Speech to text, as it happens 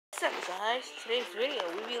What's up, guys? Today's video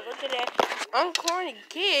we'll be looking at uncorny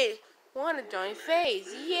kid wanna join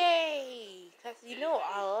FaZe. Yay! Cause you know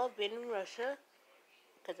I love being in Russia.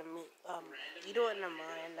 Cause you know what? Never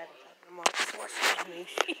mind. I'm not force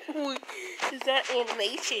animation. Is that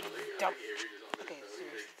animation? You dumb. Okay,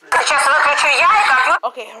 seriously.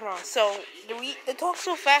 Okay, hold on. So the talk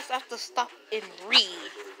so fast I have to stop and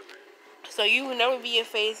read. So you will never be a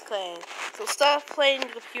FaZe clan. So stop playing the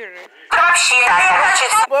computer.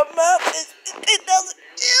 But mom, it's 1,000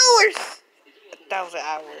 hours. 1,000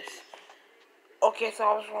 hours. Okay, so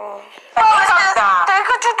I was wrong. Да. Да я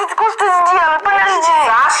хочу тут кое-что сделать. Подожди.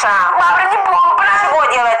 Саша. Лавра, не помню. Ничего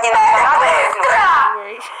делать не надо.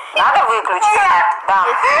 Надо выключить. Нет. Да.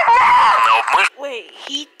 Wait,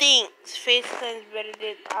 he thinks FaZe Clan is better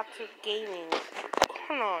than Octip Gaming.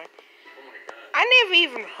 Hold on. I never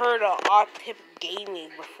even heard of Octip Gaming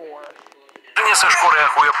before.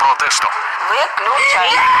 Выключай.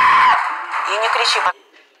 И не кричи.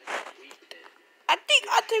 I think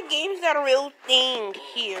Octip Gaming is not a real thing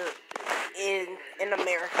here in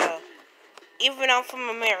America. Even though I'm from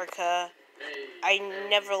America, I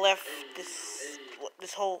never left the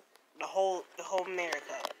whole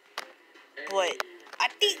America. But I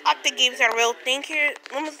think Octip Games are a real thing here.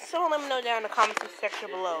 Someone let me know down in the comments section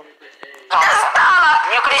below.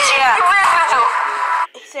 Не кричи. Выключу.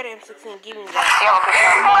 He said M16 Gaming. Я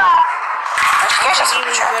выключаю. Я сейчас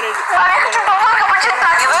выключу. Я хочу немного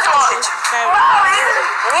почитать. Не выключить.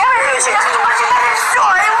 Не выключить. Я хочу почитать все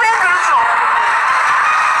и выключу.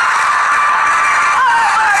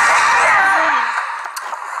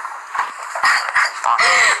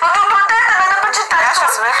 Ну тут вот это надо почитать. Я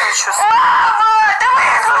сейчас выключу. Мама, ты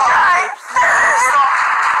выключай.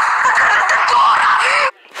 Какая ты дура.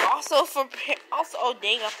 Also,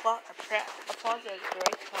 dang, I paused at the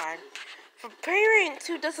right time. For parents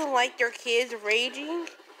who doesn't like their kids raging,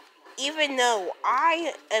 even though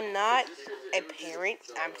I am not a parent,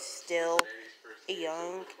 I'm still a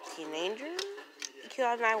young teenager.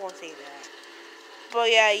 Because I won't say that. But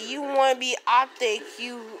yeah, you want to be optic,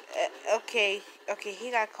 okay,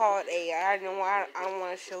 he got called a, I don't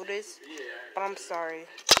want to show this, but I'm sorry.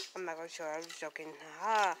 I'm not going to show it, I'm just joking.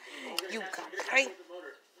 Ha, you got pranked,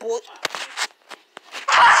 boy.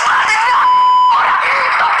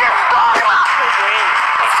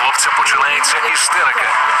 Хлопця починається істерика.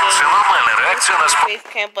 Це нормальна реакція на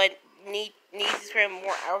Basecamp, but needs to spend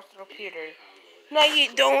more hours on the computer. No, you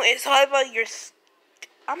don't. It's all about your.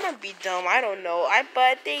 I'm gonna be dumb. I don't know. But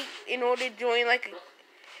I think in order to join a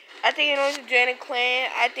clan,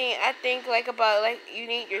 I think about you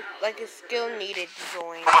need your a skill needed to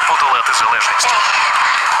join. подолати залежність.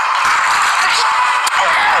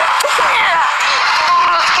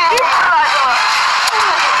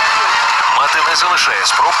 Мати не залишає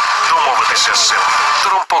спроб домовитися з сином.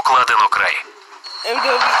 Тром покладено край.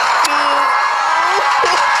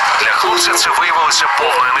 Для хлопця це виявилося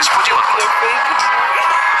повною несподіванкою.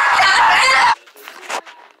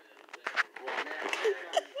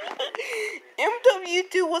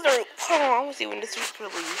 MW2 was a... Hold on, I want to see when this was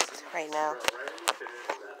released right now.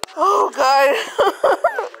 Oh, God.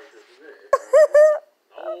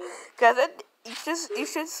 Guys, you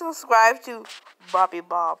should subscribe to Bobby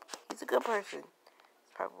Bob. He's a good person.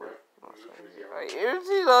 Probably.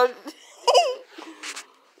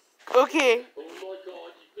 Okay.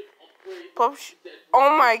 Oh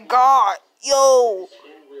my God. Yo.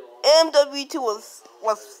 MW2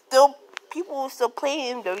 was still... People were still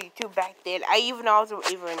playing MW2 back then. I was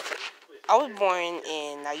born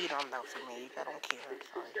in... Now, you don't know for me. I don't care.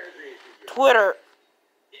 Sorry. Twitter.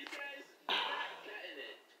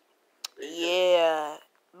 Yeah.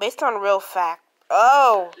 Based on real fact.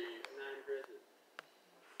 Oh.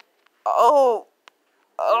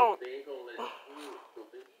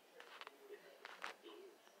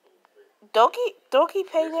 Doki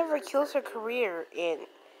Pay never kills her career, and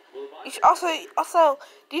also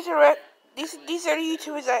these are the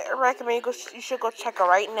YouTubers that I recommend you should go check out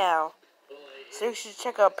right now. So you should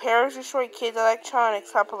check out Parents Destroy Kids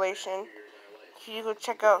Electronics compilation. You should go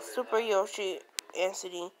check out Super Yoshi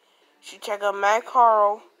Anthony. You should check out Matt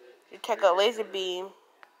Carl. You should check out Laser Beam.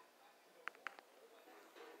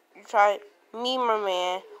 You try Memer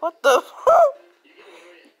Man. What the fuck?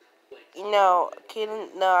 No,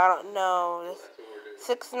 I don't know.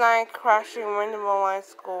 6ix9ine crashing random online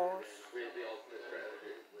schools.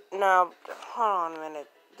 No, hold on a minute.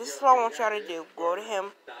 This is what I want y'all to do. Go to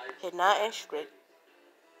him, hit not interested.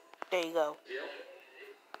 There you go.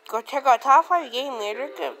 Go check out Top 5 Gaming. They're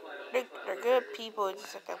good. They're good people.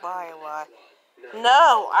 Just like a lie.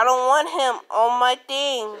 No, I don't want him on my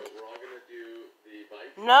thing.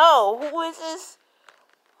 No, who is this?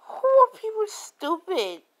 super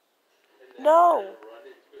stupid. No.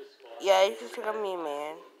 Yeah, you should check out me,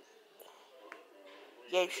 man.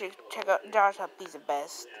 Yeah, you should check out Josh Up. He's the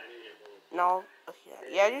best. No. Okay.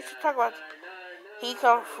 Yeah, you should talk about. He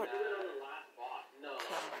comes from.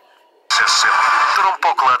 З сил. Тром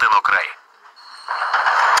покладено край.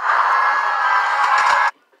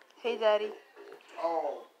 Hey, Daddy.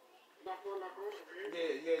 Oh. Yeah.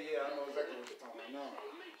 I know exactly what you're talking about now.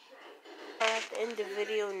 I have to end the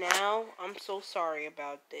video now. I'm so sorry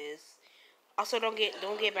about this. Also, don't get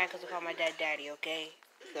mad because I call my dad Daddy, okay?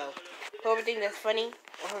 So, whoever think that's funny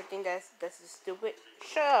or whoever think that's stupid,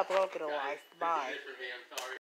 shut up. I'll get a life. Bye.